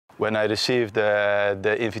when I received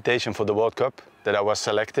the invitation for the World Cup, that I was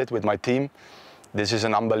selected with my team, this is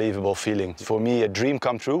an unbelievable feeling. For me, a dream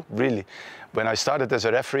come true, really. When I started as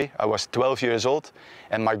a referee, I was 12 years old,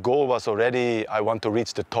 and my goal was already, I want to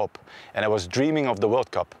reach the top. And I was dreaming of the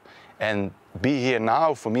World Cup. And be here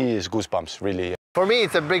now, for me, is goosebumps, really. For me,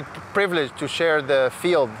 it's a big privilege to share the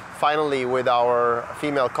field, finally, with our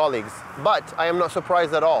female colleagues. But I am not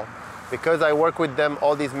surprised at all, because I work with them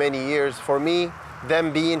all these many years. For me,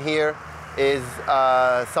 them being here is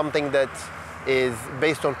something that is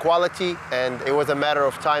based on quality, and it was a matter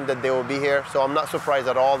of time that they will be here. So I'm not surprised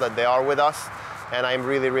at all that they are with us, and I'm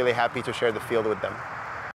really, really happy to share the field with them.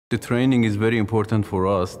 The training is very important for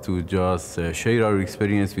us to just share our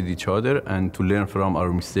experience with each other and to learn from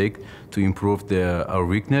our mistake, to improve our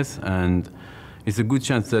weakness. And it's a good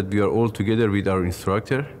chance that we are all together with our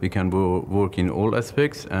instructor. We can work in all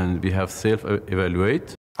aspects, and we have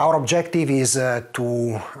self-evaluate. Our objective is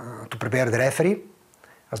to prepare the referee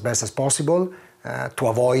as best as possible, to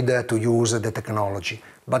avoid to use the technology.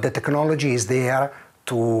 But the technology is there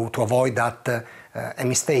to avoid that a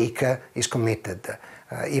mistake is committed.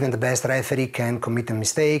 Even the best referee can commit a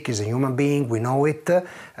mistake, he's a human being, we know it,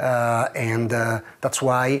 and that's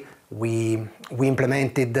why we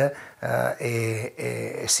implemented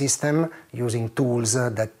a system using tools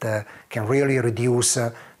that can really reduce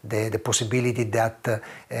the possibility that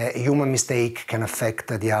a human mistake can affect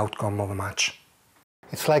the outcome of a match.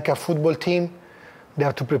 It's like a football team. They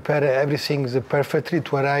have to prepare everything perfectly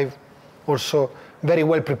to arrive also very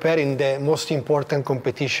well prepared in the most important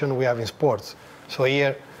competition we have in sports. So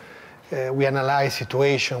here we analyze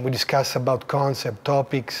situation, we discuss about concept,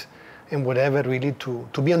 topics, and whatever, really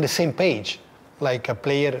to be on the same page. Like a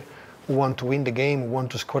player who wants to win the game, who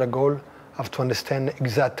wants to score a goal, have to understand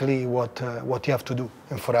exactly what you have to do.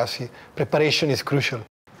 And for us, preparation is crucial.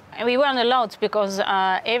 We learn a lot because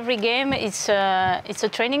every game it's a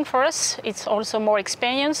training for us. It's also more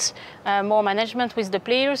experience, more management with the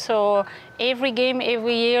players. So every game,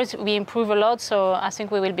 every year, we improve a lot. So I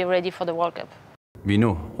think we will be ready for the World Cup. We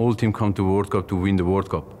know all teams come to World Cup to win the World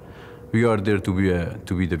Cup. We are there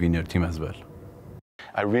to be the winner team as well.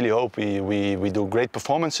 I really hope we do great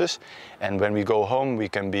performances, and when we go home, we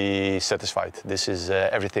can be satisfied. This is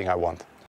everything I want.